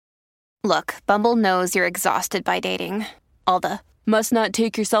Look, Bumble knows you're exhausted by dating. All the, must not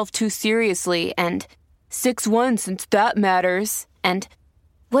take yourself too seriously, and 6'1" since that matters. And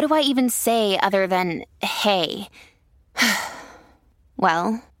what do I even say other than, hey?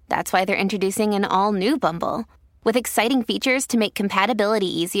 Well, that's why they're introducing an all-new Bumble, with exciting features to make compatibility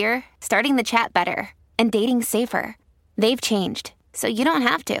easier, starting the chat better, and dating safer. They've changed, so you don't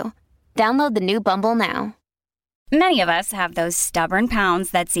have to. Download the new Bumble now. Many of us have those stubborn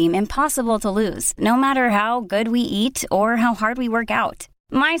pounds that seem impossible to lose, no matter how good we eat or how hard we work out.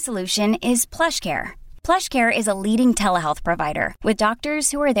 My solution is PlushCare. PlushCare is a leading telehealth provider with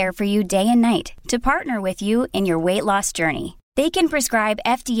doctors who are there for you day and night to partner with you in your weight loss journey. They can prescribe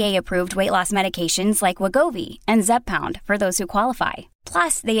FDA-approved weight loss medications like Wegovy and Zepbound for those who qualify.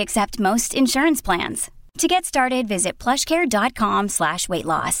 Plus, they accept most insurance plans. To get started, visit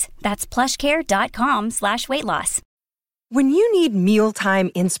plushcare.com/weightloss. That's plushcare.com/weightloss. When you need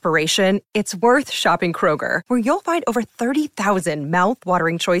mealtime inspiration, it's worth shopping Kroger, where you'll find over 30,000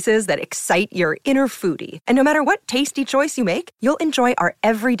 mouth-watering choices that excite your inner foodie. And no matter what tasty choice you make, you'll enjoy our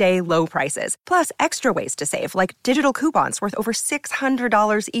everyday low prices, plus extra ways to save, like digital coupons worth over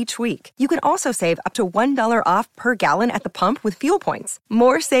 $600 each week. You can also save up to $1 off per gallon at the pump with fuel points.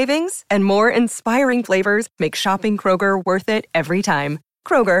 More savings and more inspiring flavors make shopping Kroger worth it every time.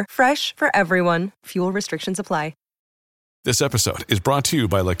 Kroger, fresh for everyone. Fuel restrictions apply. This episode is brought to you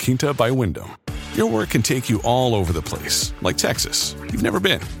by La Quinta by Wyndham. Your work can take you all over the place, like Texas. You've never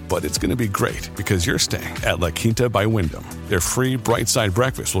been, but it's going to be great because you're staying at La Quinta by Wyndham. Their free Bright Side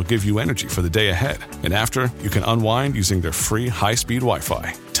breakfast will give you energy for the day ahead. And after, you can unwind using their free high-speed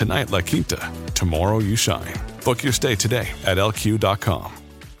Wi-Fi. Tonight, La Quinta. Tomorrow, you shine. Book your stay today at LQ.com.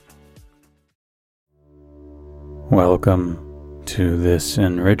 Welcome to this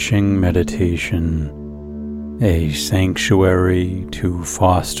enriching meditation, a sanctuary to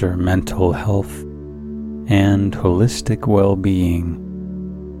foster mental health and holistic well-being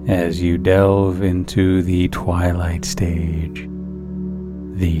as you delve into the twilight stage,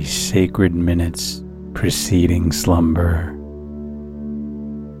 the sacred minutes preceding slumber.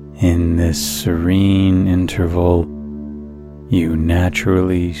 In this serene interval, you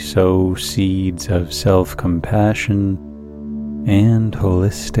naturally sow seeds of self-compassion and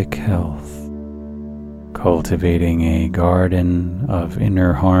holistic health, cultivating a garden of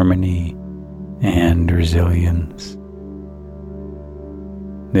inner harmony and resilience.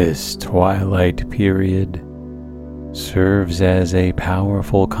 This twilight period serves as a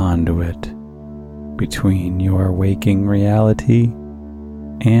powerful conduit between your waking reality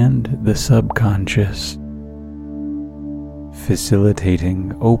and the subconscious,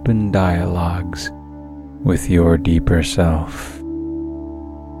 facilitating open dialogues with your deeper self.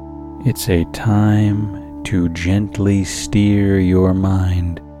 It's a time to gently steer your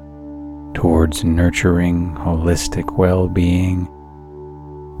mind towards nurturing holistic well-being,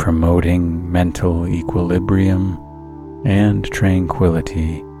 promoting mental equilibrium and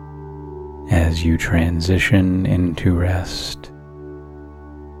tranquility as you transition into rest.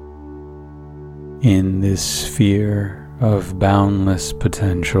 In this sphere of boundless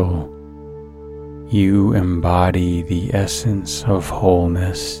potential, you embody the essence of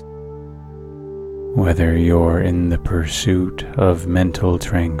wholeness. Whether you're in the pursuit of mental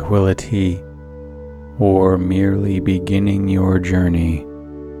tranquility or merely beginning your journey,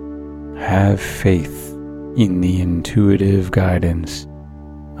 have faith in the intuitive guidance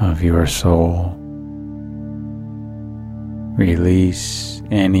of your soul. Release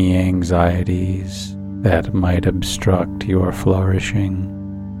any anxieties that might obstruct your flourishing,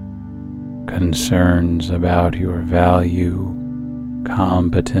 concerns about your value,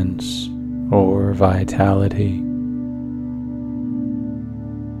 competence, or vitality.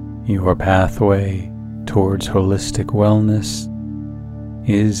 Your pathway towards holistic wellness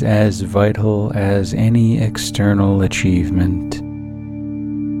is as vital as any external achievement.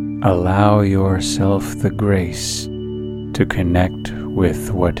 Allow yourself the grace to connect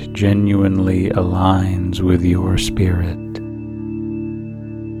with what genuinely aligns with your spirit.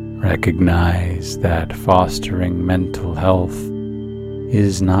 Recognize that fostering mental health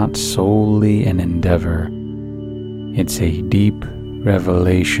is not solely an endeavor. It's a deep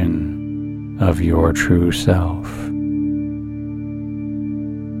revelation of your true self.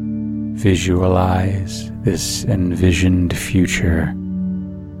 Visualize this envisioned future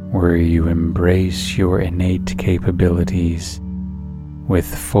where you embrace your innate capabilities with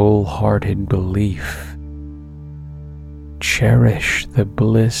full-hearted belief. Cherish the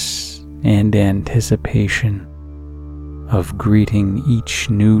bliss and anticipation of greeting each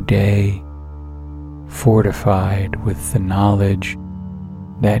new day, fortified with the knowledge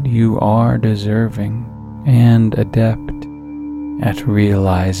that you are deserving and adept at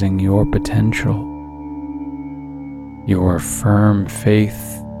realizing your potential. Your firm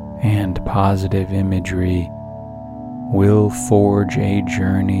faith and positive imagery will forge a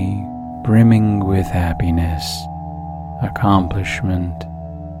journey brimming with happiness, accomplishment,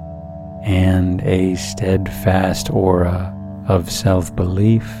 and a steadfast aura of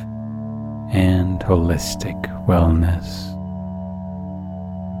self-belief and holistic wellness.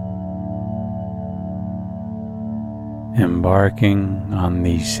 Embarking on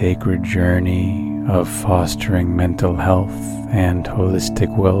the sacred journey of fostering mental health and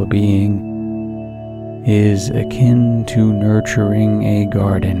holistic well-being is akin to nurturing a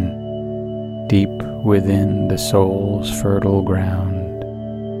garden deep within the soul's fertile ground.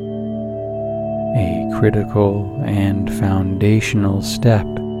 A critical and foundational step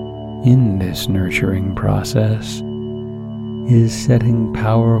in this nurturing process is setting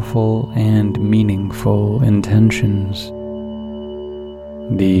powerful and meaningful intentions.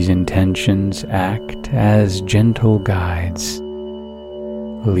 These intentions act as gentle guides,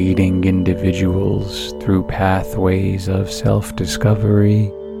 leading individuals through pathways of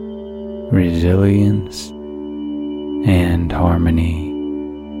self-discovery, resilience, and harmony.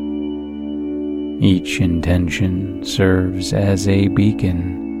 Each intention serves as a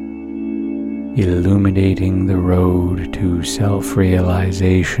beacon, illuminating the road to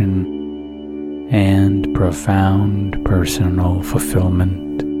self-realization and profound personal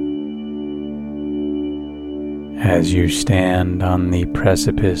fulfillment. As you stand on the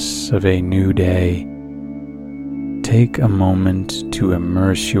precipice of a new day, take a moment to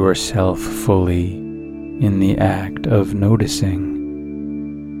immerse yourself fully in the act of noticing.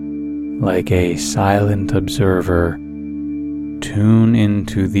 Like a silent observer, tune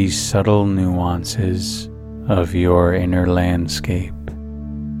into these subtle nuances of your inner landscape.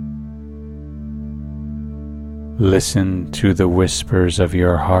 Listen to the whispers of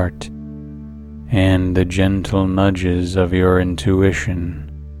your heart and the gentle nudges of your intuition.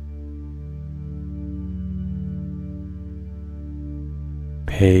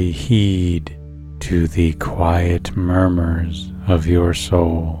 Pay heed to the quiet murmurs of your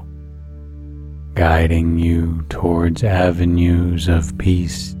soul, guiding you towards avenues of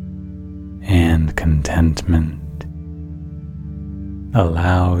peace and contentment.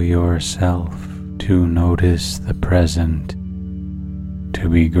 Allow yourself to notice the present, to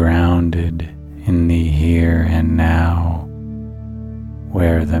be grounded in the here and now,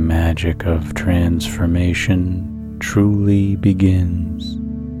 where the magic of transformation truly begins.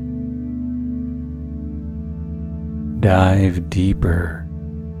 Dive deeper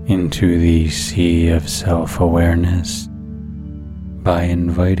into the sea of self-awareness by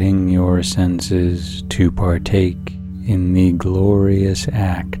inviting your senses to partake in the glorious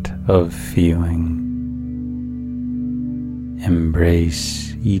act of feeling.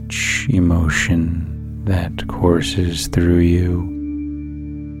 Embrace each emotion that courses through you,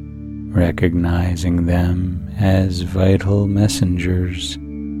 recognizing them as vital messengers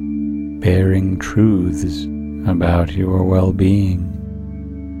bearing truths about your well-being.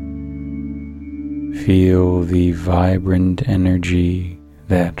 Feel the vibrant energy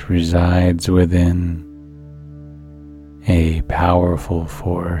that resides within, a powerful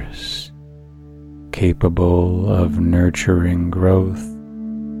force capable of nurturing growth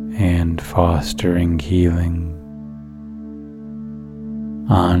and fostering healing.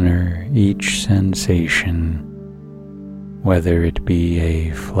 Honor each sensation, whether it be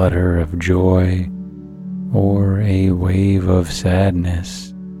a flutter of joy or a wave of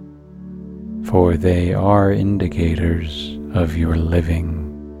sadness, for they are indicators of your living,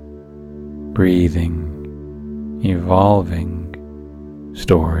 breathing, evolving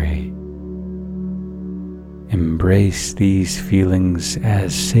story. Embrace these feelings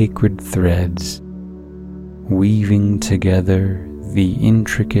as sacred threads, weaving together the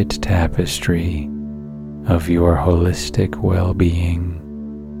intricate tapestry of your holistic well-being.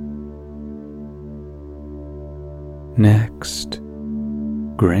 Next,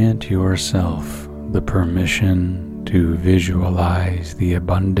 grant yourself the permission to visualize the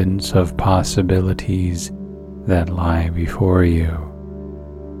abundance of possibilities that lie before you.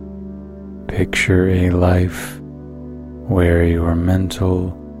 Picture a life where your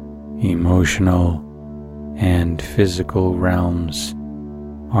mental, emotional, and physical realms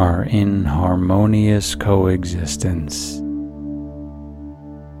are in harmonious coexistence.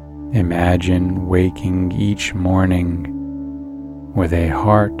 Imagine waking each morning with a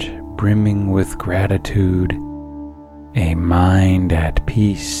heart brimming with gratitude, a mind at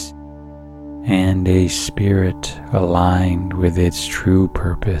peace, and a spirit aligned with its true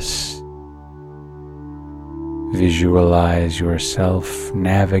purpose. Visualize yourself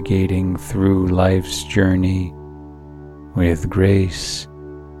navigating through life's journey with grace,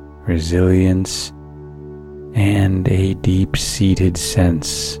 resilience, and a deep-seated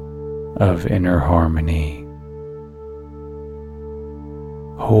sense of inner harmony.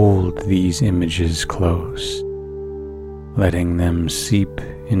 Hold these images close, letting them seep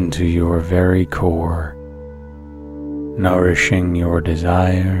into your very core, nourishing your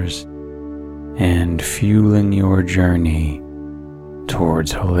desires and fueling your journey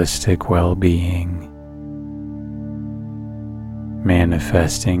towards holistic well-being.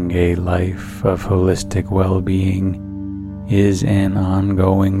 Manifesting a life of holistic well-being is an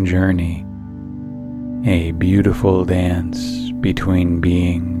ongoing journey, a beautiful dance between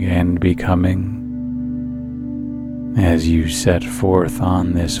being and becoming. As you set forth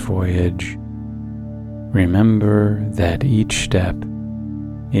on this voyage, remember that each step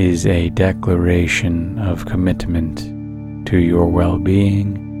is a declaration of commitment to your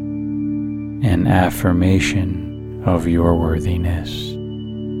well-being, an affirmation of your worthiness.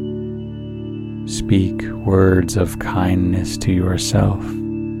 Speak words of kindness to yourself,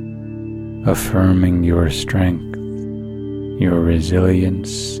 affirming your strength, your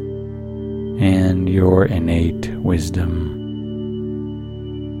resilience, and your innate wisdom.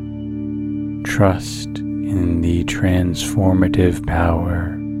 Trust in the transformative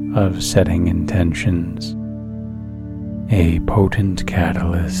power of setting intentions, a potent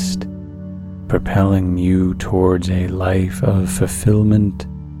catalyst propelling you towards a life of fulfillment,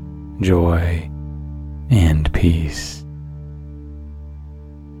 joy, and peace.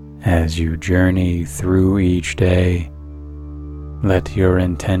 As you journey through each day, let your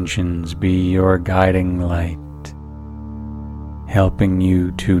intentions be your guiding light, helping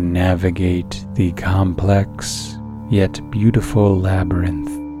you to navigate the complex yet beautiful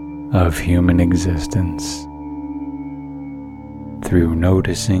labyrinth of human existence. Through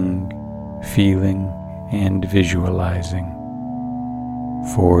noticing, feeling, and visualizing,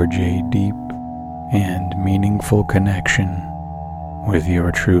 forge a deep and meaningful connection with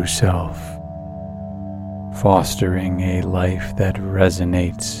your true self, fostering a life that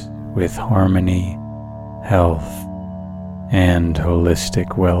resonates with harmony, health, and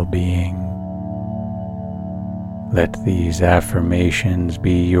holistic well-being. Let these affirmations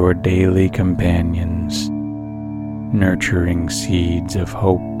be your daily companions, nurturing seeds of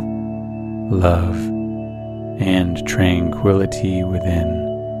hope, love, and tranquility within,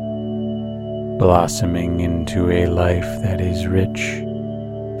 blossoming into a life that is rich,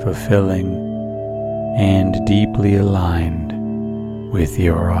 fulfilling, and deeply aligned with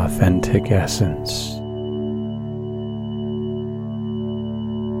your authentic essence.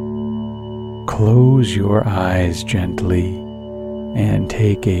 Close your eyes gently and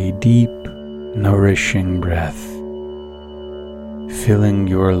take a deep, nourishing breath, filling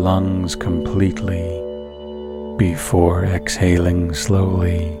your lungs completely before exhaling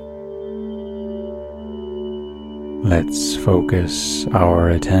slowly. Let's focus our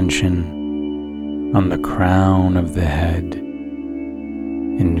attention on the crown of the head,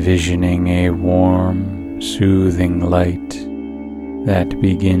 envisioning a warm, soothing light that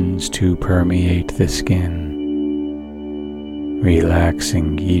begins to permeate the skin,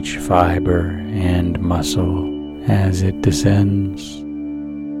 relaxing each fiber and muscle as it descends.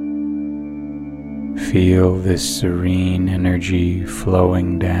 Feel this serene energy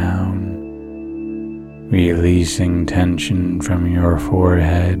flowing down, releasing tension from your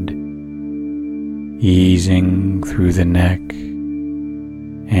forehead, easing through the neck,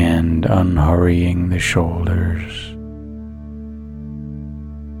 and unhurrying the shoulders.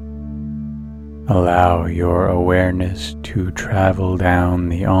 Allow your awareness to travel down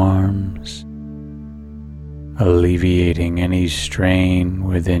the arms, alleviating any strain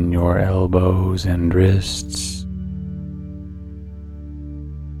within your elbows and wrists.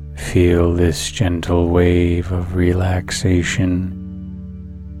 Feel this gentle wave of relaxation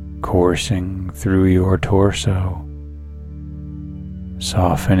coursing through your torso,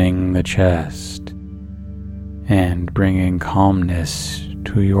 softening the chest and bringing calmness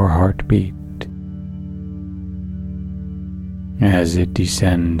to your heartbeat. As it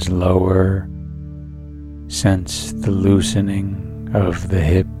descends lower, sense the loosening of the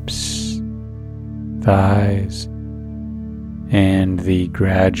hips, thighs, and the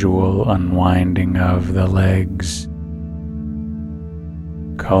gradual unwinding of the legs,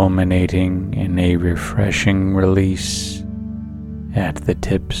 culminating in a refreshing release at the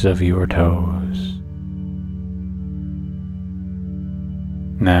tips of your toes.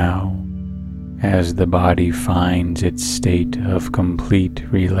 Now, as the body finds its state of complete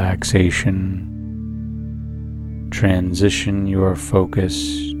relaxation. Transition your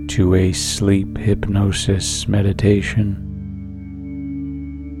focus to a sleep hypnosis meditation.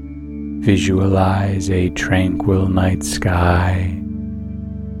 Visualize a tranquil night sky,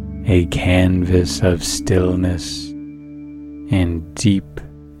 a canvas of stillness and deep,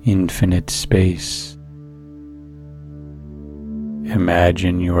 infinite space.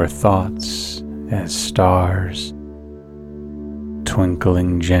 Imagine your thoughts as stars,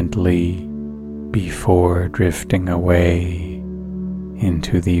 twinkling gently before drifting away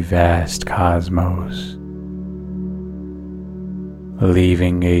into the vast cosmos,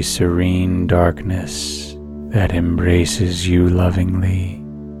 leaving a serene darkness that embraces you lovingly.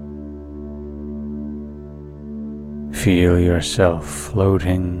 Feel yourself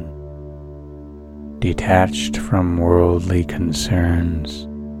floating, detached from worldly concerns,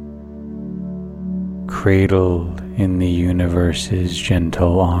 cradled in the universe's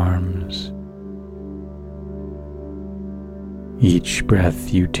gentle arms. Each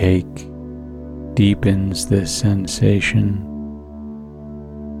breath you take deepens this sensation,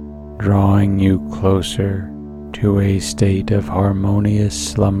 drawing you closer to a state of harmonious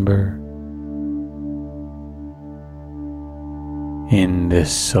slumber. In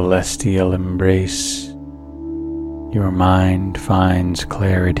this celestial embrace, your mind finds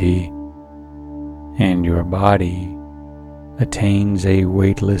clarity, and your body attains a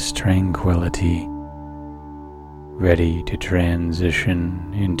weightless tranquility, ready to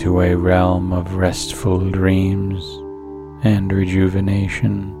transition into a realm of restful dreams and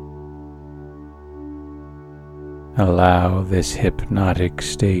rejuvenation. Allow this hypnotic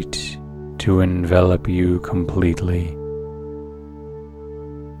state to envelop you completely,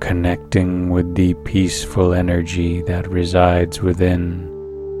 connecting with the peaceful energy that resides within,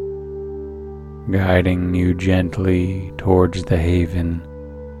 guiding you gently towards the haven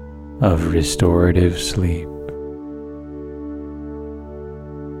of restorative sleep.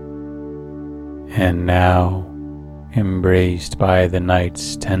 And now, embraced by the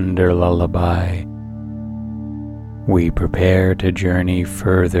night's tender lullaby, we prepare to journey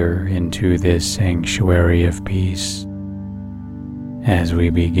further into this sanctuary of peace as we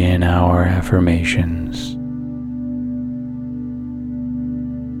begin our affirmations.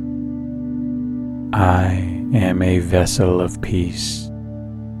 I am a vessel of peace,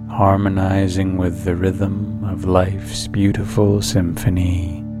 harmonizing with the rhythm of life's beautiful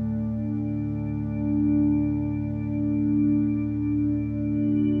symphony.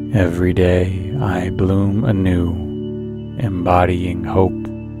 Every day I bloom anew, embodying hope,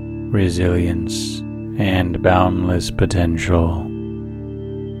 resilience, and boundless potential.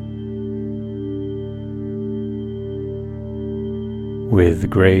 With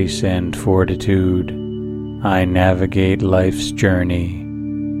grace and fortitude, I navigate life's journey,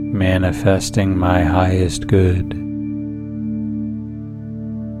 manifesting my highest good.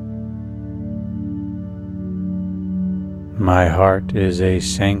 My heart is a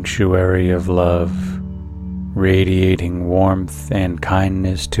sanctuary of love, radiating warmth and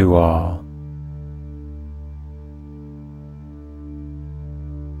kindness to all.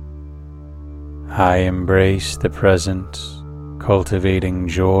 I embrace the present, cultivating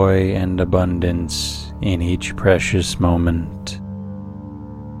joy and abundance in each precious moment.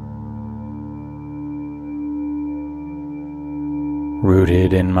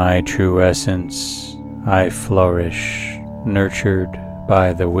 Rooted in my true essence, I flourish, nurtured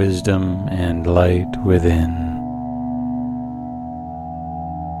by the wisdom and light within.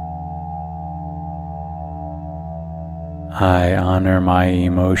 I honor my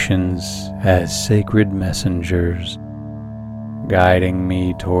emotions as sacred messengers, guiding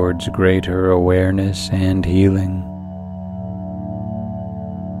me towards greater awareness and healing.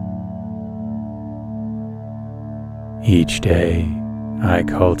 Each day, I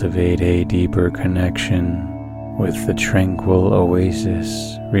cultivate a deeper connection with the tranquil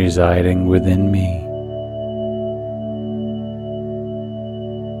oasis residing within me.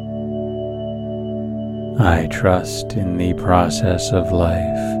 I trust in the process of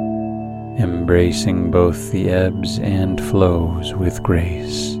life, embracing both the ebbs and flows with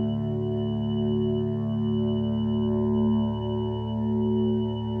grace.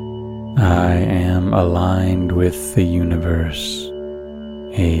 I am aligned with the universe,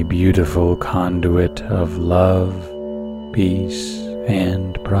 a beautiful conduit of love, peace,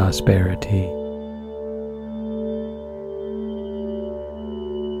 and prosperity.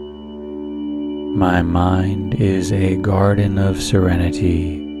 My mind is a garden of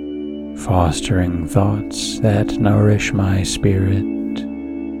serenity, fostering thoughts that nourish my spirit.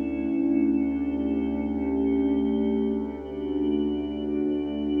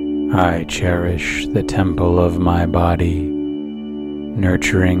 I cherish the temple of my body,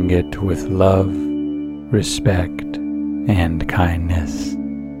 nurturing it with love, respect, and kindness.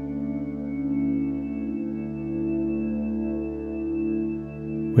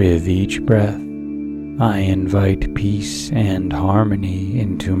 With each breath, I invite peace and harmony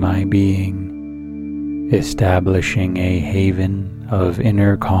into my being, establishing a haven of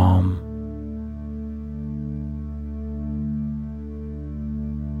inner calm.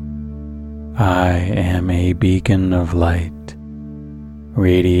 I am a beacon of light,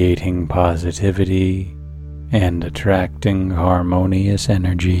 radiating positivity and attracting harmonious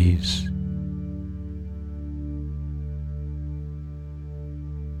energies.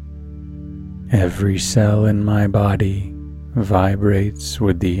 Every cell in my body vibrates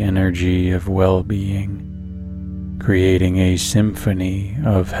with the energy of well-being, creating a symphony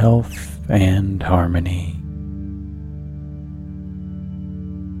of health and harmony.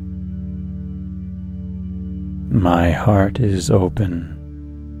 My heart is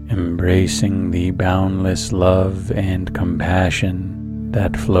open, embracing the boundless love and compassion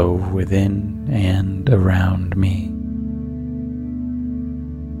that flow within and around me.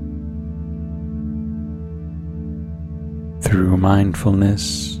 Through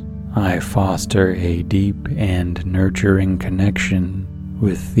mindfulness, I foster a deep and nurturing connection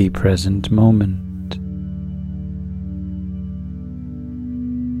with the present moment.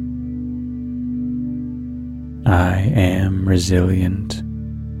 I am resilient,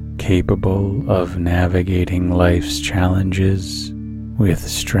 capable of navigating life's challenges with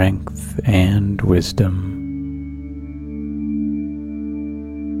strength and wisdom.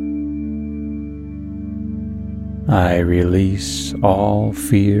 I release all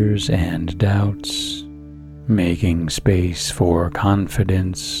fears and doubts, making space for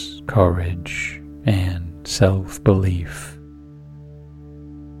confidence, courage, and self-belief.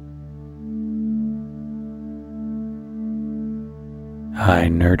 I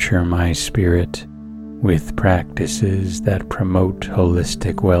nurture my spirit with practices that promote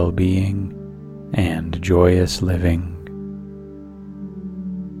holistic well-being and joyous living.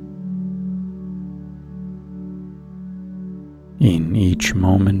 In each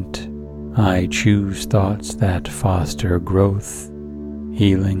moment, I choose thoughts that foster growth,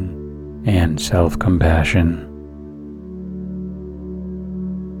 healing, and self-compassion.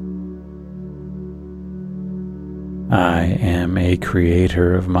 I am a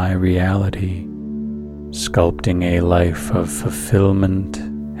creator of my reality, sculpting a life of fulfillment,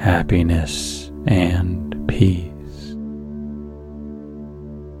 happiness, and peace.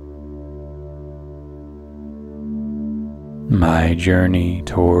 My journey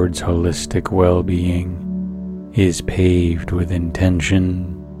towards holistic well-being is paved with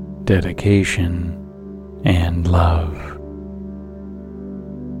intention, dedication, and love.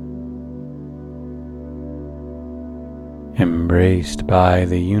 Embraced by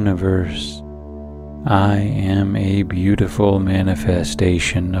the universe, I am a beautiful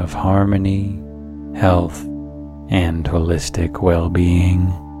manifestation of harmony, health, and holistic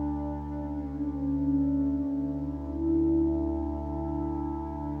well-being.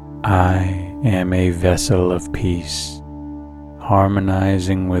 I am a vessel of peace,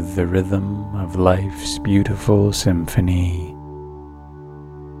 harmonizing with the rhythm of life's beautiful symphony.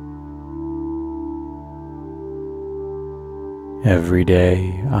 Every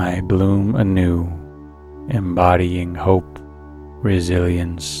day I bloom anew, embodying hope,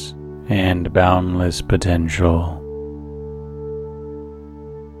 resilience, and boundless potential.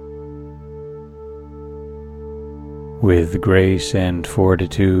 With grace and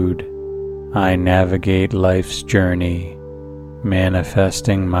fortitude, I navigate life's journey,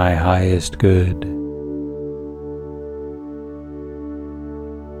 manifesting my highest good.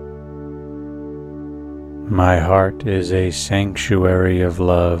 My heart is a sanctuary of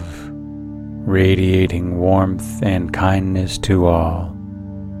love, radiating warmth and kindness to all.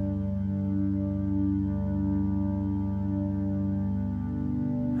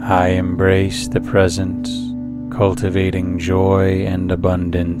 I embrace the present, cultivating joy and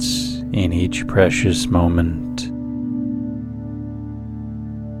abundance in each precious moment.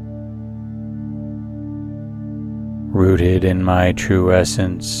 Rooted in my true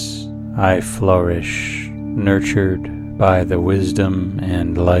essence, I flourish, nurtured by the wisdom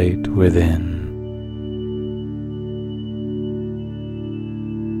and light within.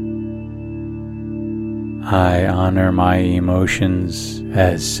 I honor my emotions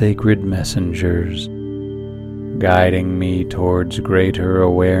as sacred messengers, guiding me towards greater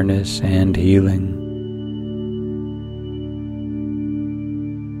awareness and healing.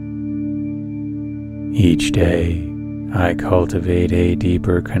 Each day, I cultivate a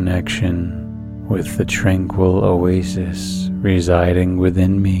deeper connection with the tranquil oasis residing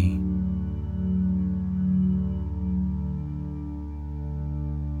within me.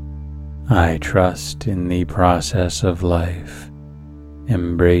 I trust in the process of life,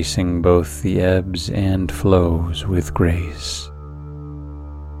 embracing both the ebbs and flows with grace.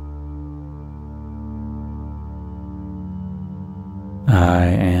 I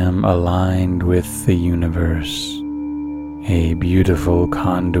am aligned with the universe, a beautiful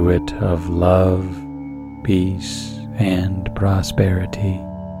conduit of love, peace, and prosperity.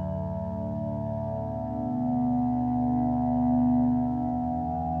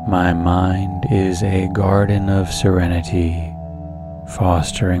 My mind is a garden of serenity,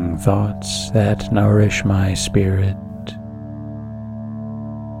 fostering thoughts that nourish my spirit.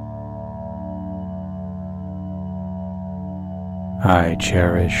 I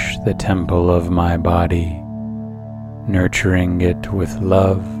cherish the temple of my body, nurturing it with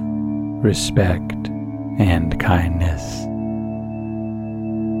love, respect, and kindness.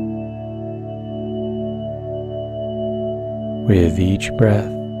 With each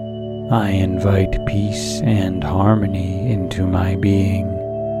breath, I invite peace and harmony into my being,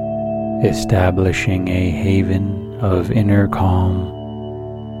 establishing a haven of inner calm.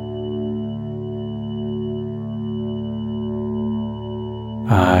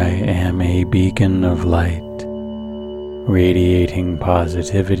 I am a beacon of light, radiating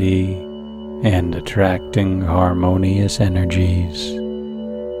positivity and attracting harmonious energies.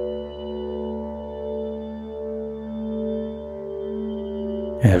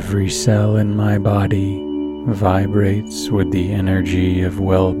 Every cell in my body vibrates with the energy of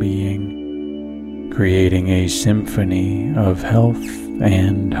well-being, creating a symphony of health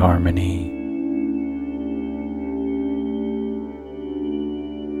and harmony.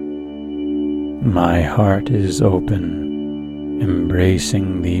 My heart is open,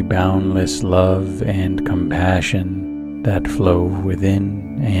 embracing the boundless love and compassion that flow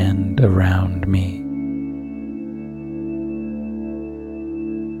within and around me.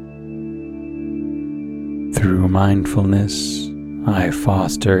 Through mindfulness, I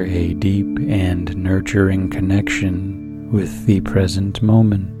foster a deep and nurturing connection with the present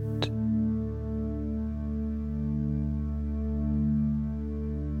moment.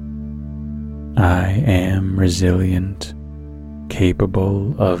 I am resilient,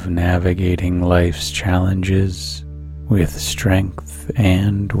 capable of navigating life's challenges with strength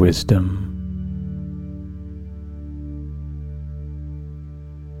and wisdom.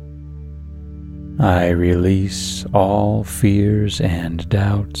 I release all fears and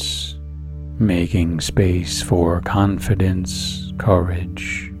doubts, making space for confidence,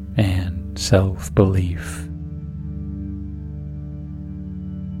 courage, and self-belief.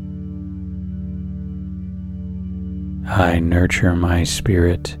 I nurture my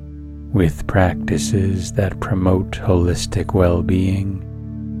spirit with practices that promote holistic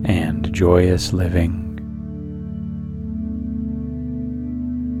well-being and joyous living.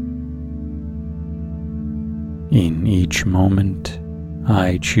 In each moment,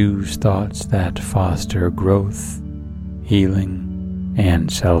 I choose thoughts that foster growth, healing,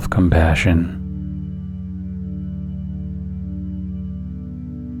 and self-compassion.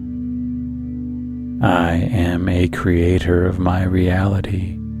 I am a creator of my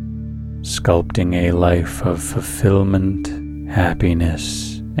reality, sculpting a life of fulfillment,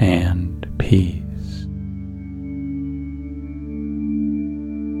 happiness, and peace.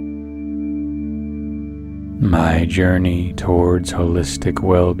 My journey towards holistic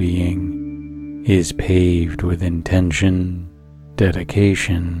well-being is paved with intention,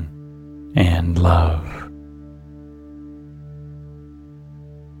 dedication, and love.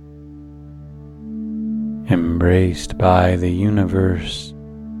 Embraced by the universe,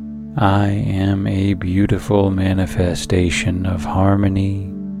 I am a beautiful manifestation of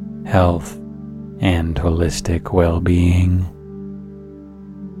harmony, health, and holistic well-being.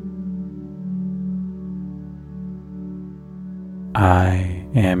 I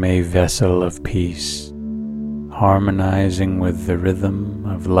am a vessel of peace, harmonizing with the rhythm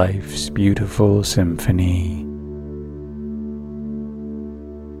of life's beautiful symphony.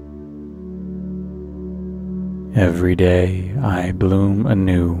 Every day I bloom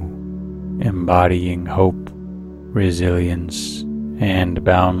anew, embodying hope, resilience, and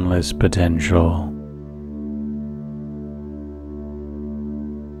boundless potential.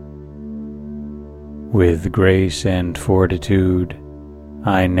 With grace and fortitude,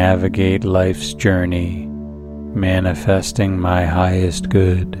 I navigate life's journey, manifesting my highest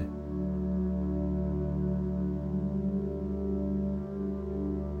good.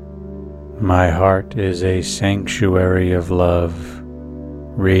 My heart is a sanctuary of love,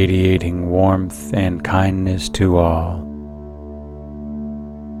 radiating warmth and kindness to all.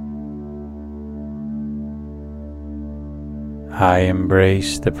 I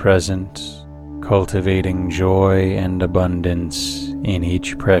embrace the present, cultivating joy and abundance in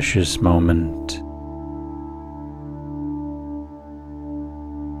each precious moment.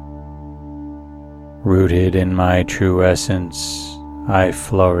 Rooted in my true essence, I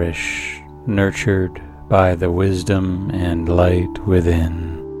flourish, nurtured by the wisdom and light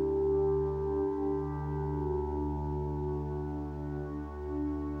within.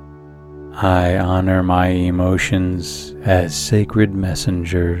 I honor my emotions as sacred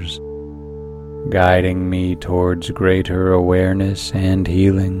messengers, guiding me towards greater awareness and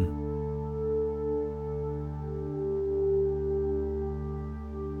healing.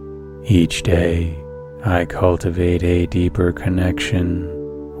 Each day, I cultivate a deeper connection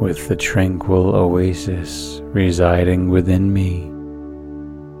with the tranquil oasis residing within me.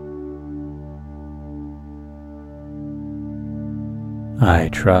 I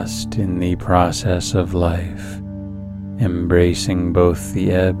trust in the process of life, embracing both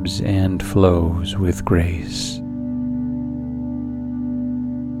the ebbs and flows with grace.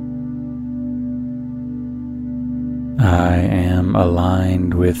 I am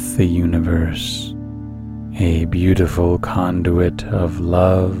aligned with the universe, a beautiful conduit of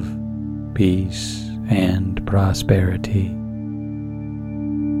love, peace, and prosperity.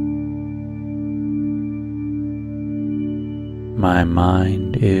 My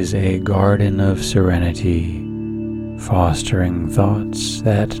mind is a garden of serenity, fostering thoughts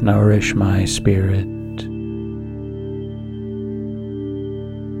that nourish my spirit.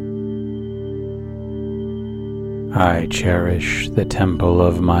 I cherish the temple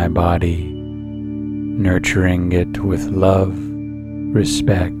of my body, nurturing it with love,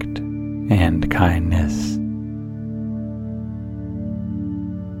 respect, and kindness.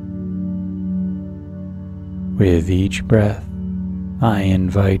 With each breath, I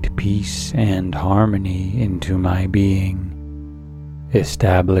invite peace and harmony into my being,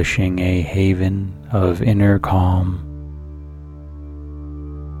 establishing a haven of inner calm.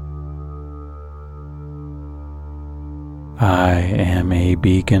 I am a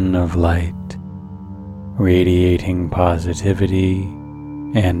beacon of light, radiating positivity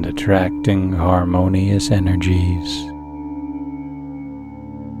and attracting harmonious energies.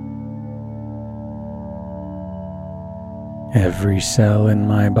 Every cell in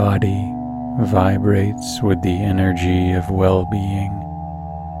my body vibrates with the energy of well-being,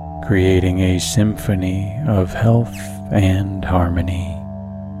 creating a symphony of health and harmony.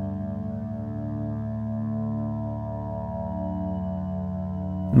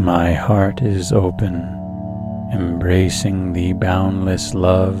 My heart is open, embracing the boundless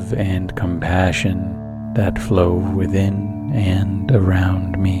love and compassion that flow within and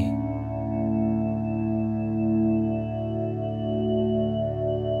around me.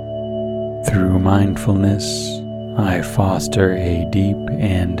 Through mindfulness, I foster a deep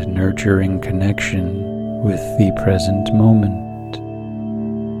and nurturing connection with the present moment.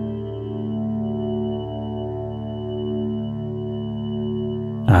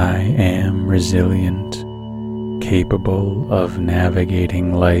 I am resilient, capable of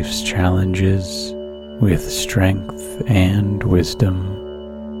navigating life's challenges with strength and wisdom.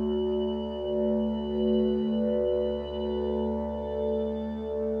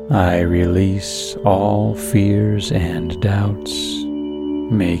 I release all fears and doubts,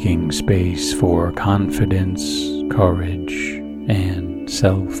 making space for confidence, courage, and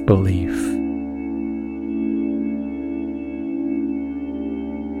self-belief.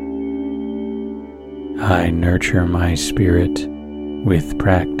 I nurture my spirit with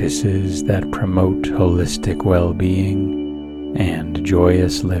practices that promote holistic well-being and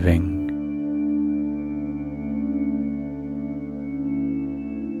joyous living.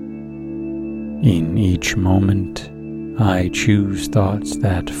 In each moment, I choose thoughts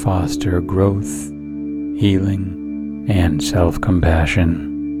that foster growth, healing, and self-compassion.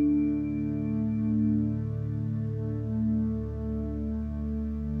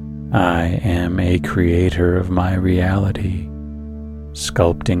 I am a creator of my reality,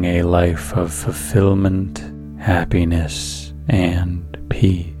 sculpting a life of fulfillment, happiness, and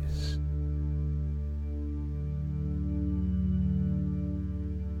peace.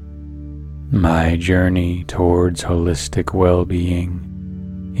 My journey towards holistic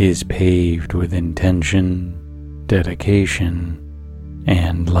well-being is paved with intention, dedication,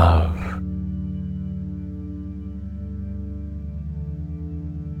 and love.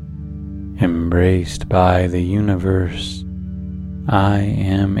 Embraced by the universe, I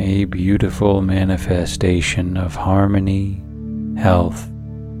am a beautiful manifestation of harmony, health,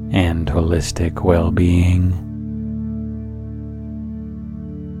 and holistic well-being.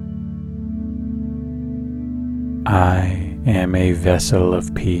 I am a vessel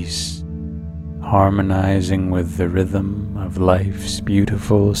of peace, harmonizing with the rhythm of life's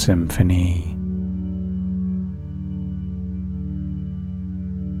beautiful symphony.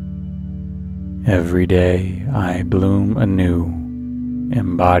 Every day I bloom anew,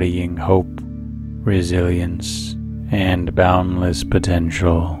 embodying hope, resilience, and boundless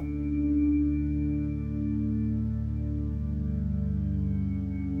potential.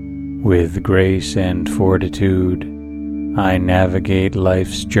 With grace and fortitude, I navigate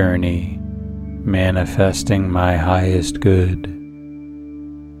life's journey, manifesting my highest good.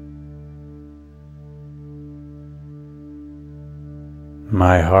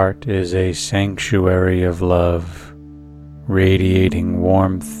 My heart is a sanctuary of love, radiating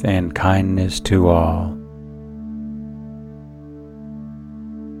warmth and kindness to all.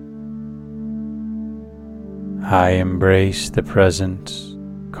 I embrace the present,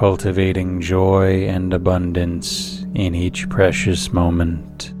 cultivating joy and abundance in each precious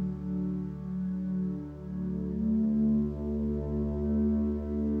moment.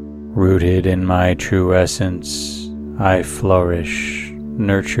 Rooted in my true essence, I flourish,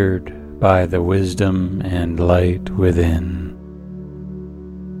 nurtured by the wisdom and light within.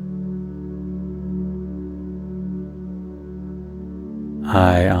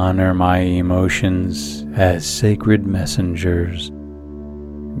 I honor my emotions as sacred messengers,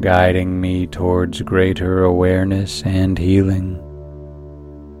 guiding me towards greater awareness and healing.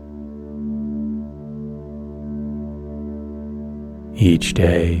 Each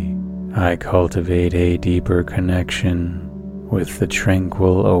day, I cultivate a deeper connection with the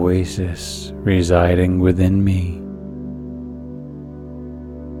tranquil oasis residing within me.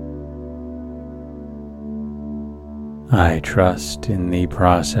 I trust in the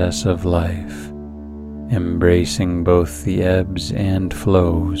process of life, embracing both the ebbs and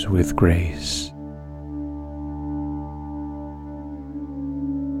flows with grace.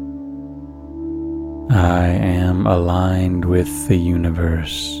 I am aligned with the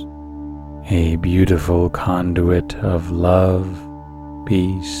universe, a beautiful conduit of love,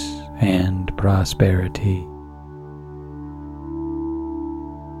 peace, and prosperity.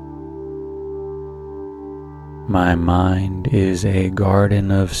 My mind is a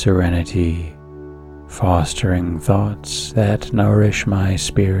garden of serenity, fostering thoughts that nourish my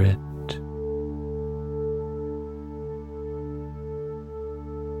spirit.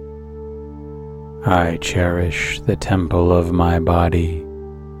 I cherish the temple of my body,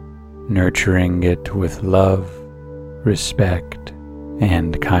 nurturing it with love, respect,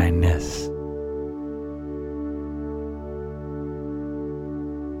 and kindness.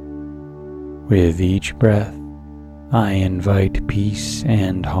 With each breath, I invite peace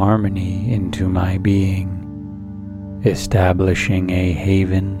and harmony into my being, establishing a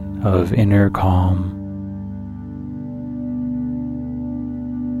haven of inner calm.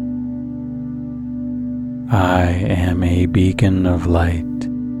 I am a beacon of light,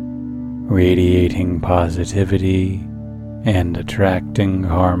 radiating positivity and attracting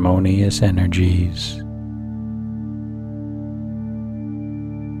harmonious energies.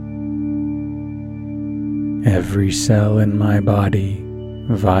 Every cell in my body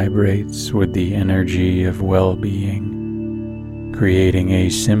vibrates with the energy of well-being, creating a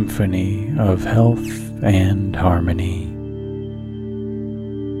symphony of health and harmony.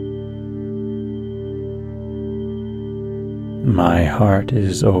 My heart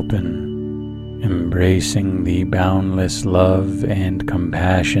is open, embracing the boundless love and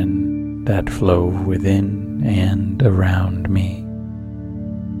compassion that flow within and around me.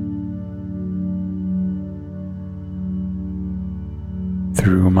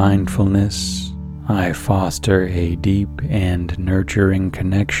 Through mindfulness, I foster a deep and nurturing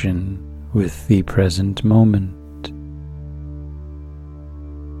connection with the present moment.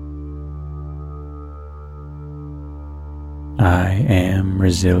 I am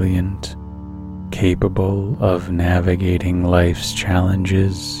resilient, capable of navigating life's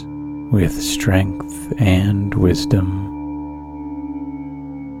challenges with strength and wisdom.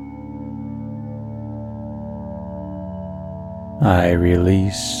 I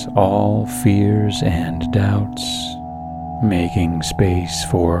release all fears and doubts, making space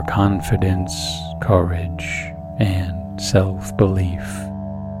for confidence, courage, and self-belief.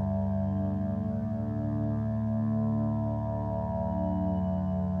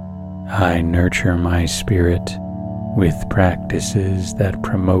 I nurture my spirit with practices that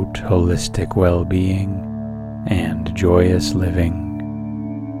promote holistic well-being, and joyous living.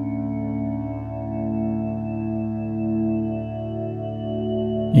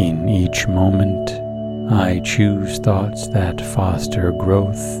 In each moment, I choose thoughts that foster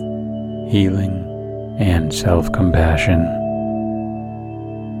growth, healing, and self-compassion.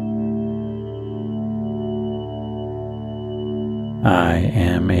 I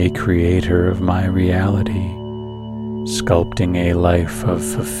am a creator of my reality, sculpting a life of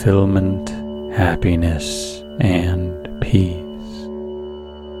fulfillment, happiness, and peace.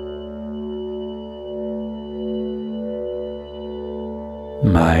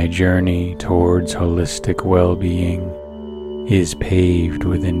 My journey towards holistic well-being is paved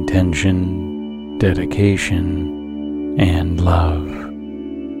with intention, dedication, and love.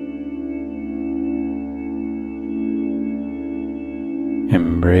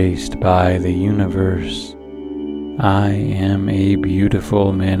 Embraced by the universe, I am a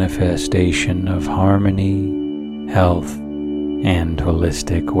beautiful manifestation of harmony, health, and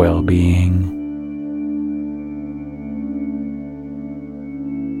holistic well-being.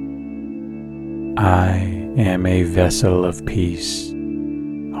 I am a vessel of peace,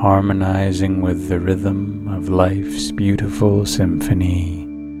 harmonizing with the rhythm of life's beautiful symphony.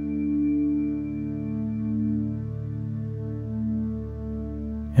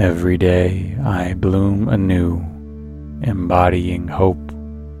 Every day I bloom anew, embodying hope,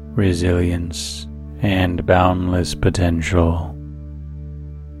 resilience, and boundless potential.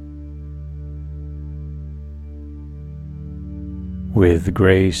 With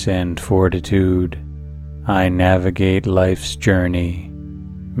grace and fortitude, I navigate life's journey,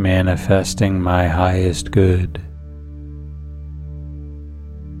 manifesting my highest good.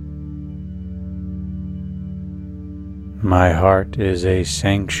 My heart is a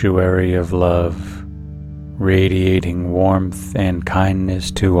sanctuary of love, radiating warmth and kindness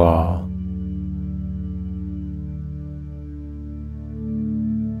to all.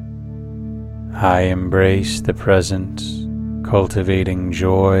 I embrace the present, cultivating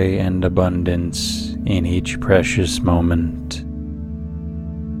joy and abundance in each precious moment.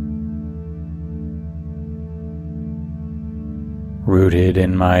 Rooted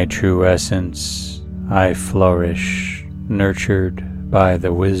in my true essence, I flourish, nurtured by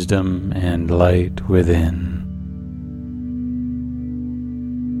the wisdom and light within.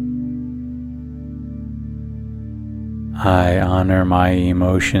 I honor my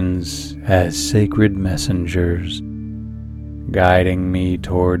emotions as sacred messengers, guiding me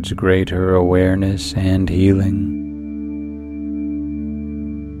towards greater awareness and healing.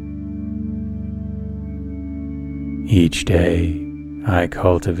 Each day, I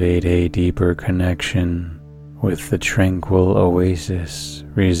cultivate a deeper connection with the tranquil oasis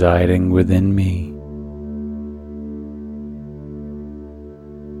residing within me.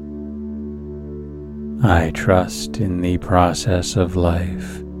 I trust in the process of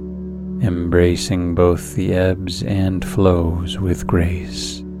life, embracing both the ebbs and flows with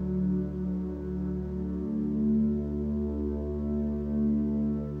grace.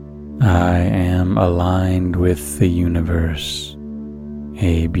 I am aligned with the universe,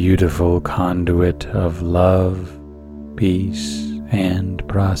 a beautiful conduit of love, peace, and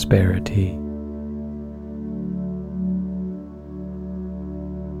prosperity.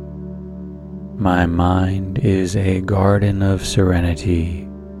 My mind is a garden of serenity,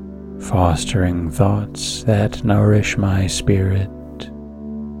 fostering thoughts that nourish my spirit.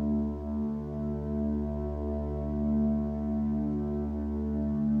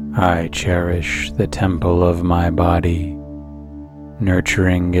 I cherish the temple of my body,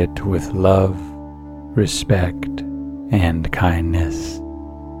 nurturing it with love, respect, and kindness.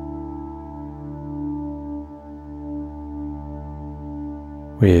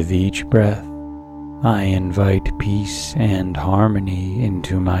 With each breath, I invite peace and harmony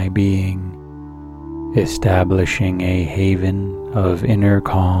into my being, establishing a haven of inner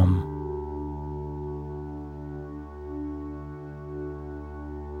calm.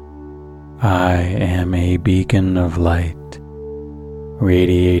 I am a beacon of light,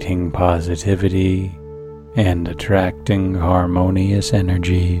 radiating positivity and attracting harmonious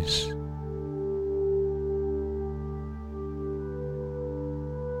energies.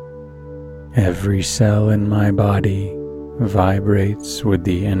 Every cell in my body vibrates with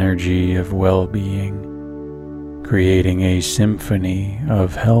the energy of well-being, creating a symphony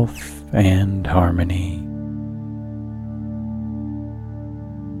of health and harmony.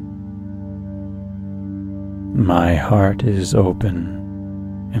 My heart is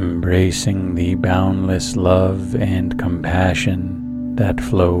open, embracing the boundless love and compassion that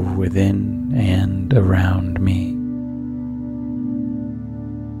flow within and around me.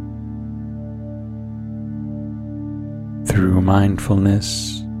 Through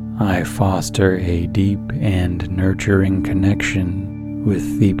mindfulness, I foster a deep and nurturing connection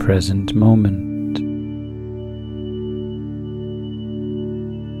with the present moment.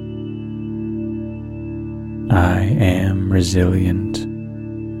 I am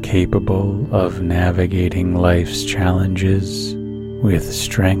resilient, capable of navigating life's challenges with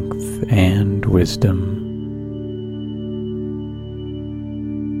strength and wisdom.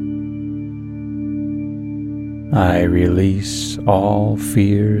 I release all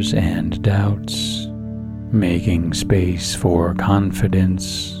fears and doubts, making space for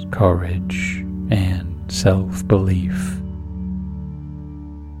confidence, courage, and self-belief.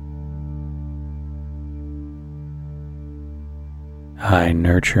 I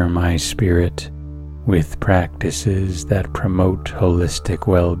nurture my spirit with practices that promote holistic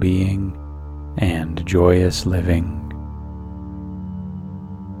well-being and joyous living.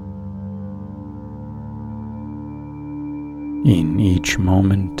 In each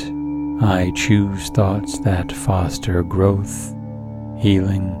moment, I choose thoughts that foster growth,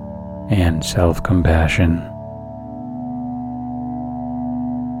 healing, and self-compassion.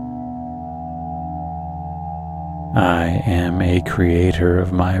 I am a creator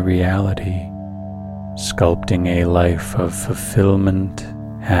of my reality, sculpting a life of fulfillment,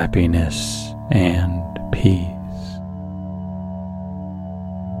 happiness, and peace.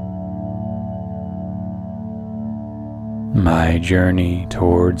 My journey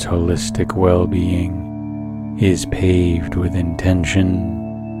towards holistic well-being is paved with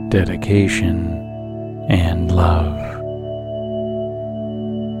intention, dedication, and love.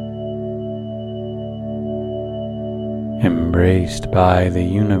 Embraced by the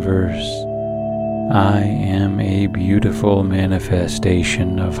universe, I am a beautiful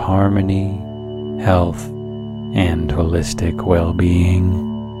manifestation of harmony, health, and holistic well-being.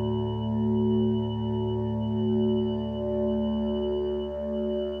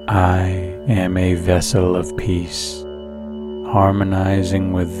 I am a vessel of peace,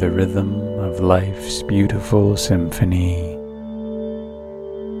 harmonizing with the rhythm of life's beautiful symphony.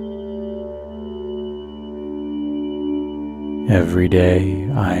 Every day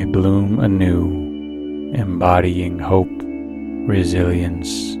I bloom anew, embodying hope,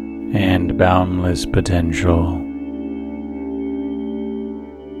 resilience, and boundless potential.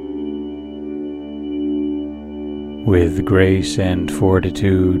 With grace and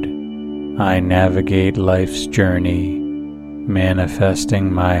fortitude, I navigate life's journey,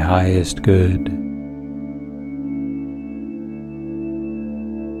 manifesting my highest good.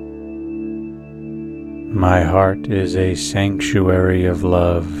 My heart is a sanctuary of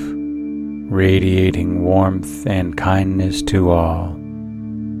love, radiating warmth and kindness to all.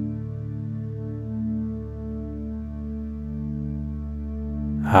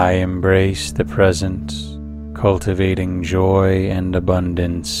 I embrace the present, cultivating joy and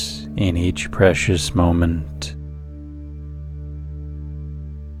abundance in each precious moment.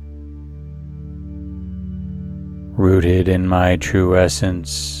 Rooted in my true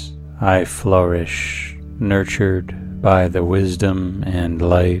essence, I flourish, nurtured by the wisdom and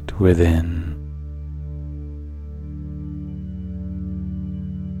light within.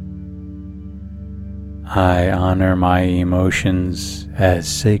 I honor my emotions as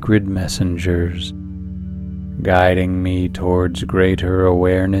sacred messengers, guiding me towards greater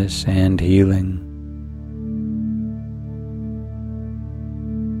awareness and healing.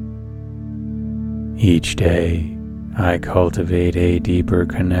 Each day, I cultivate a deeper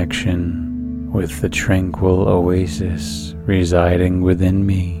connection with the tranquil oasis residing within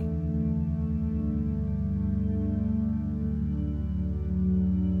me.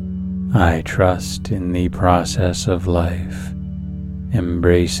 I trust in the process of life,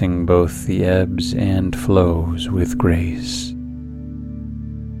 embracing both the ebbs and flows with grace.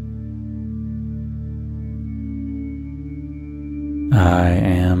 I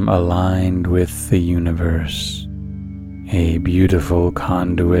am aligned with the universe, a beautiful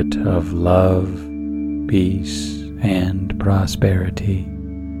conduit of love, peace, and prosperity.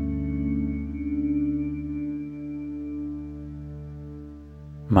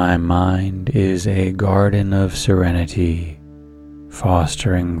 My mind is a garden of serenity,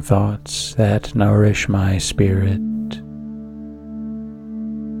 fostering thoughts that nourish my spirit.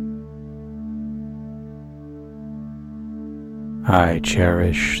 I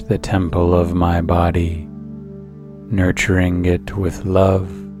cherish the temple of my body, nurturing it with love,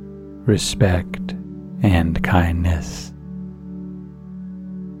 respect, and kindness.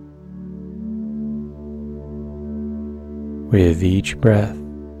 With each breath,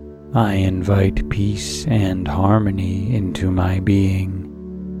 I invite peace and harmony into my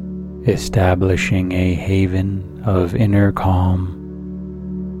being, establishing a haven of inner calm.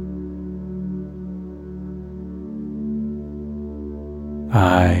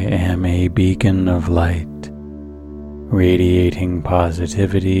 I am a beacon of light, radiating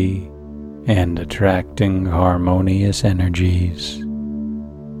positivity and attracting harmonious energies.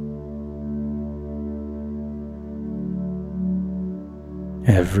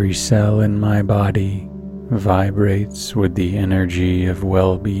 Every cell in my body vibrates with the energy of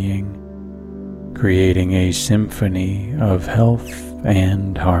well-being, creating a symphony of health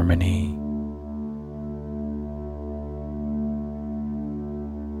and harmony.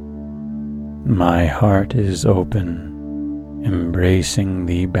 My heart is open, embracing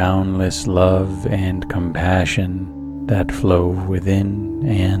the boundless love and compassion that flow within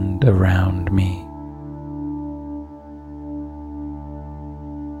and around me.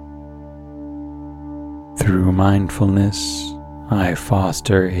 Through mindfulness, I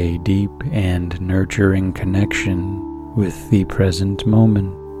foster a deep and nurturing connection with the present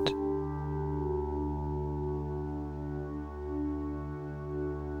moment.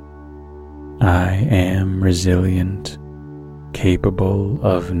 I am resilient, capable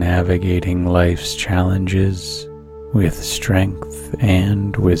of navigating life's challenges with strength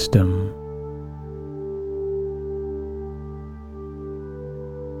and wisdom.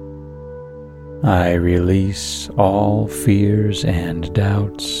 I release all fears and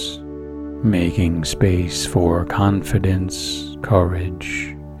doubts, making space for confidence,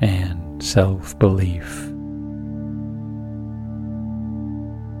 courage, and self-belief.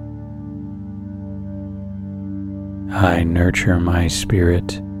 I nurture my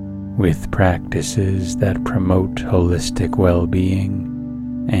spirit with practices that promote holistic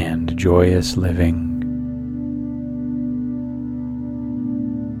well-being and joyous living.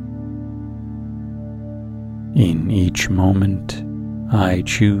 In each moment, I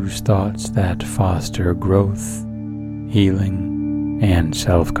choose thoughts that foster growth, healing, and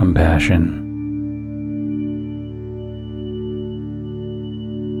self-compassion.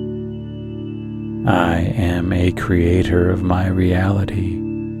 I am a creator of my reality,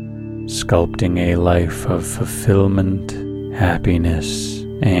 sculpting a life of fulfillment, happiness,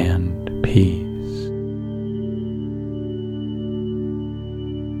 and peace.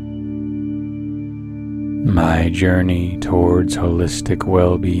 My journey towards holistic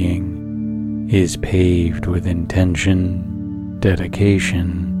well-being is paved with intention,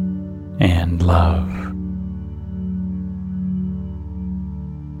 dedication, and love.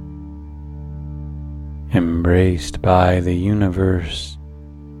 Embraced by the universe,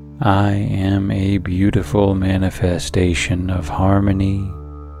 I am a beautiful manifestation of harmony,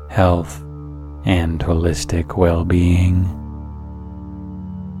 health, and holistic well-being.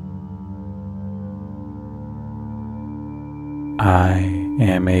 I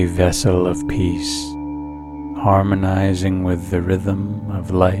am a vessel of peace, harmonizing with the rhythm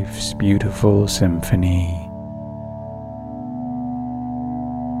of life's beautiful symphony.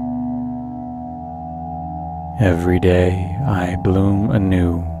 Every day I bloom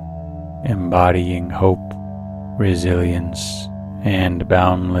anew, embodying hope, resilience, and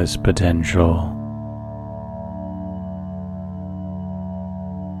boundless potential.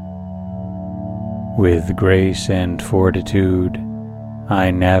 With grace and fortitude,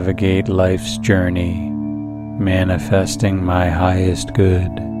 I navigate life's journey, manifesting my highest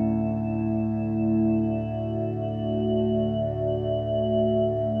good.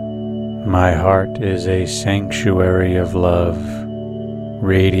 My heart is a sanctuary of love,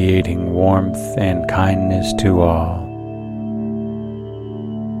 radiating warmth and kindness to all.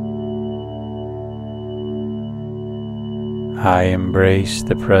 I embrace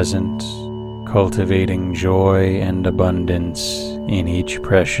the present, cultivating joy and abundance in each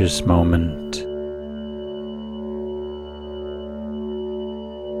precious moment.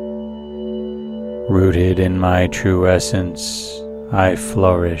 Rooted in my true essence, I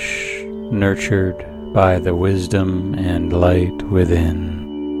flourish, nurtured by the wisdom and light within.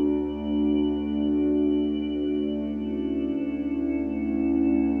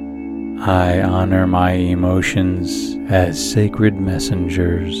 I honor my emotions as sacred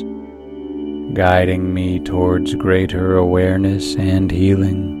messengers, guiding me towards greater awareness and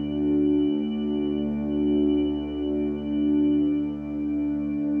healing.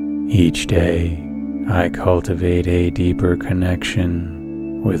 Each day, I cultivate a deeper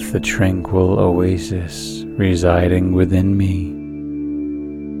connection with the tranquil oasis residing within me.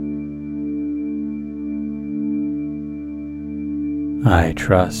 I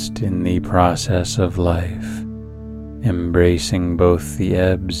trust in the process of life, embracing both the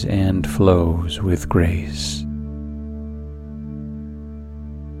ebbs and flows with grace.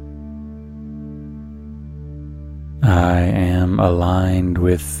 I am aligned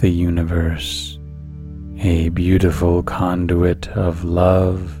with the universe, a beautiful conduit of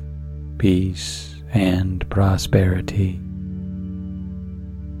love, peace, and prosperity.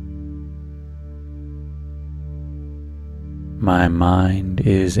 My mind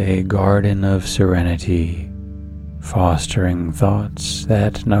is a garden of serenity, fostering thoughts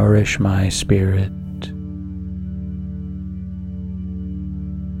that nourish my spirit.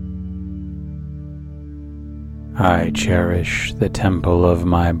 I cherish the temple of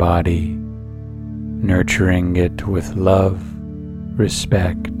my body, nurturing it with love,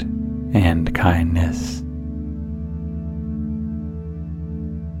 respect, and kindness.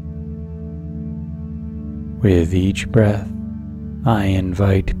 With each breath, I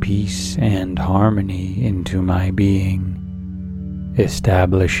invite peace and harmony into my being,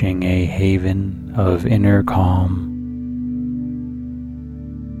 establishing a haven of inner calm.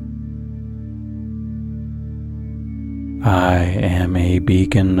 I am a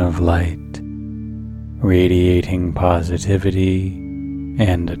beacon of light, radiating positivity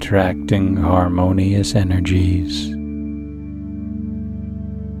and attracting harmonious energies.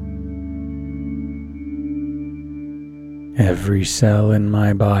 Every cell in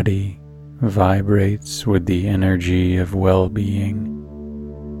my body vibrates with the energy of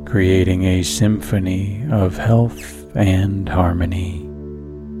well-being, creating a symphony of health and harmony.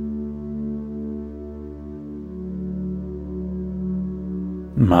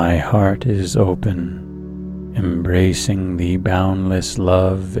 My heart is open, embracing the boundless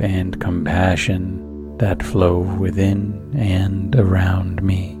love and compassion that flow within and around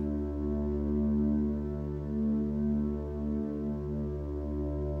me.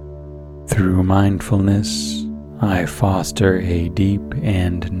 Through mindfulness, I foster a deep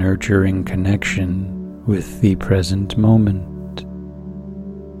and nurturing connection with the present moment.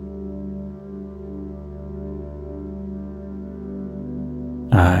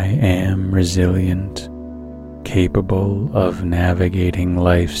 I am resilient, capable of navigating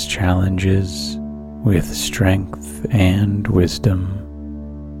life's challenges with strength and wisdom.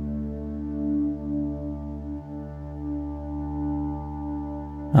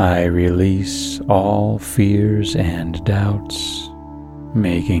 I release all fears and doubts,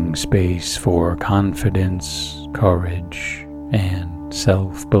 making space for confidence, courage, and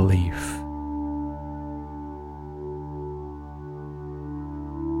self-belief.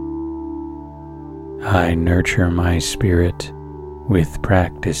 I nurture my spirit with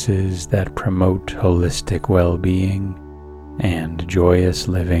practices that promote holistic well-being and joyous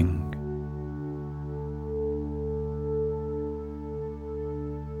living.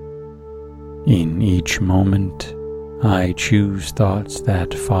 In each moment, I choose thoughts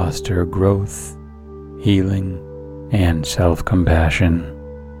that foster growth, healing, and self-compassion.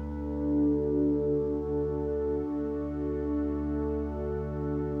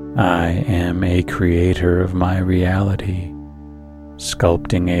 I am a creator of my reality,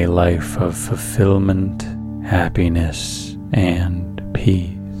 sculpting a life of fulfillment, happiness, and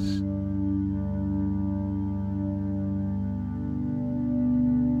peace.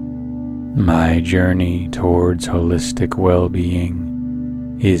 My journey towards holistic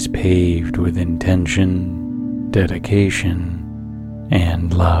well-being is paved with intention, dedication,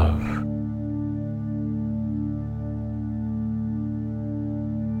 and love.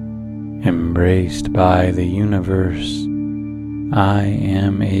 Embraced by the universe, I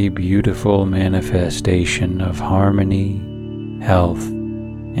am a beautiful manifestation of harmony, health,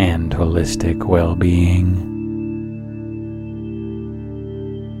 and holistic well-being.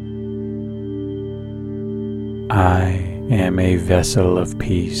 I am a vessel of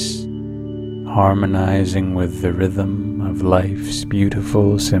peace, harmonizing with the rhythm of life's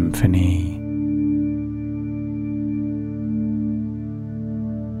beautiful symphony.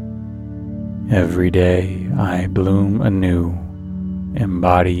 Every day I bloom anew,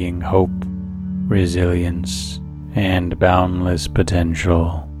 embodying hope, resilience, and boundless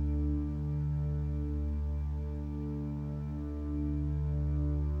potential.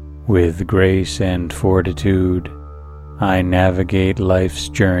 With grace and fortitude, I navigate life's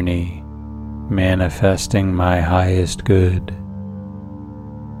journey, manifesting my highest good.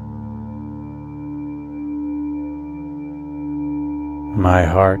 My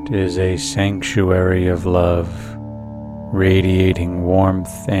heart is a sanctuary of love, radiating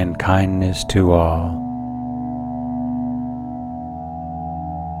warmth and kindness to all.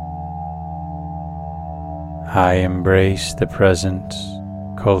 I embrace the present,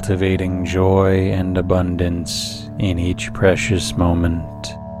 cultivating joy and abundance in each precious moment.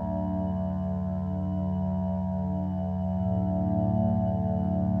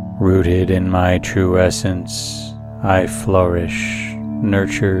 Rooted in my true essence, I flourish,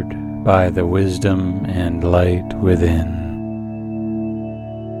 nurtured by the wisdom and light within.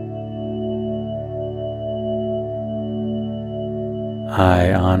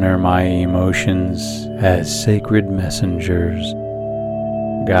 I honor my emotions as sacred messengers,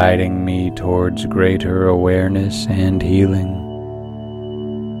 guiding me towards greater awareness and healing.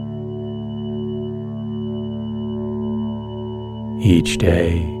 Each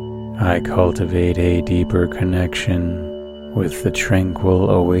day, I cultivate a deeper connection with the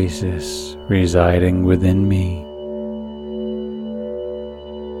tranquil oasis residing within me.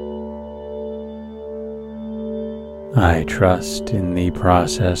 I trust in the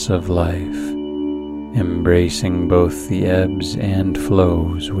process of life, embracing both the ebbs and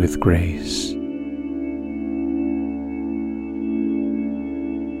flows with grace.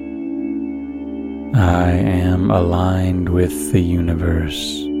 I am aligned with the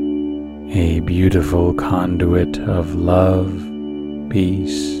universe, a beautiful conduit of love,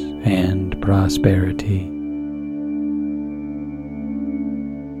 peace, and prosperity.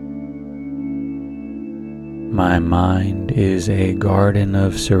 My mind is a garden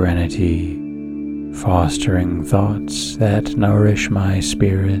of serenity, fostering thoughts that nourish my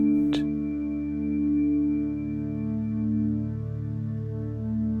spirit.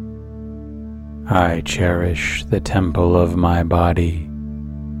 I cherish the temple of my body,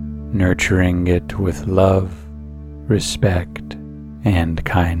 nurturing it with love, respect, and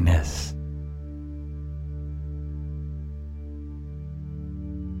kindness.